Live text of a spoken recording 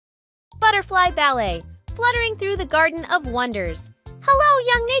Butterfly Ballet, Fluttering Through the Garden of Wonders. Hello,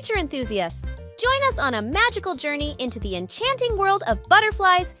 young nature enthusiasts! Join us on a magical journey into the enchanting world of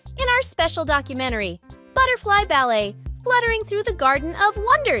butterflies in our special documentary, Butterfly Ballet, Fluttering Through the Garden of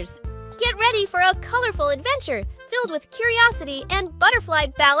Wonders. Get ready for a colorful adventure filled with curiosity and butterfly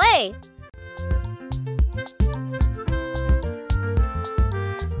ballet!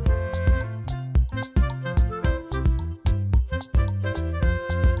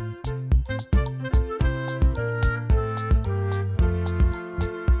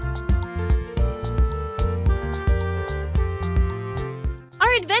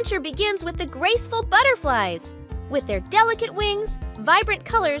 Our adventure begins with the graceful butterflies. With their delicate wings, vibrant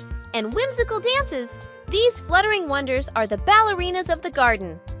colors, and whimsical dances, these fluttering wonders are the ballerinas of the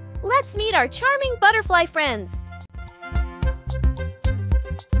garden. Let's meet our charming butterfly friends.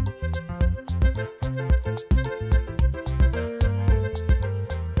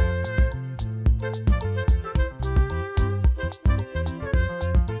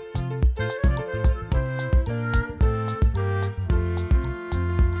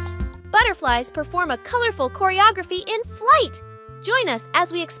 Butterflies perform a colorful choreography in flight. Join us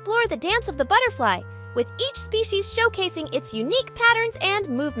as we explore the dance of the butterfly, with each species showcasing its unique patterns and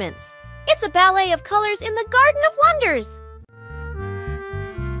movements. It's a ballet of colors in the Garden of Wonders!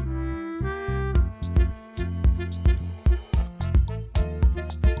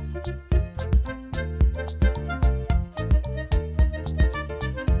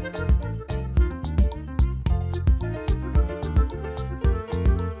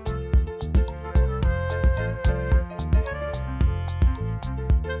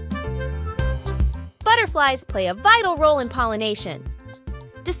 Butterflies play a vital role in pollination.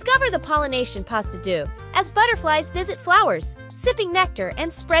 Discover the pollination pas de deux as butterflies visit flowers, sipping nectar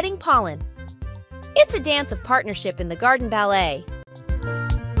and spreading pollen. It's a dance of partnership in the garden ballet.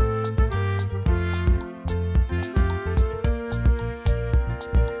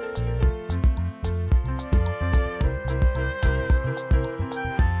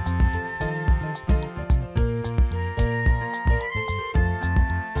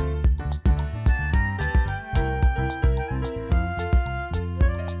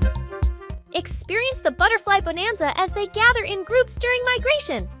 Experience the butterfly bonanza as they gather in groups during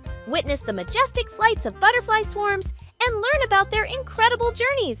migration. Witness the majestic flights of butterfly swarms and learn about their incredible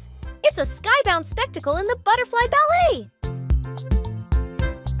journeys. It's a skybound spectacle in the butterfly ballet.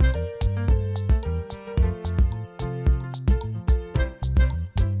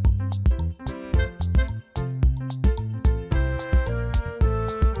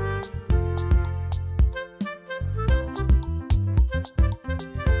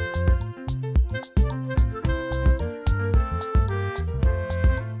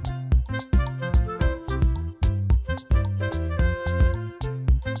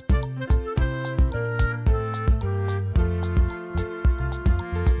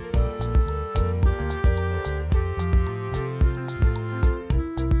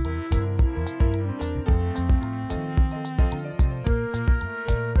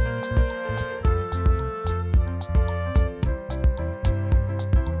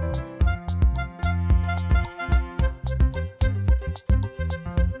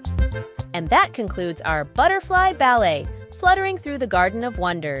 And that concludes our Butterfly Ballet, Fluttering Through the Garden of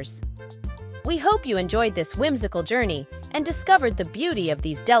Wonders. We hope you enjoyed this whimsical journey and discovered the beauty of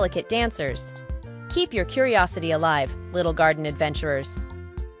these delicate dancers. Keep your curiosity alive, little garden adventurers.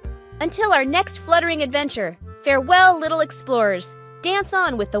 Until our next fluttering adventure, farewell, little explorers. Dance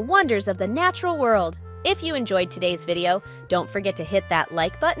on with the wonders of the natural world. If you enjoyed today's video, don't forget to hit that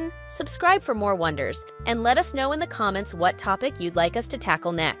like button, subscribe for more wonders, and let us know in the comments what topic you'd like us to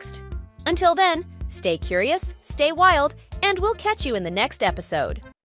tackle next. Until then, stay curious, stay wild, and we'll catch you in the next episode.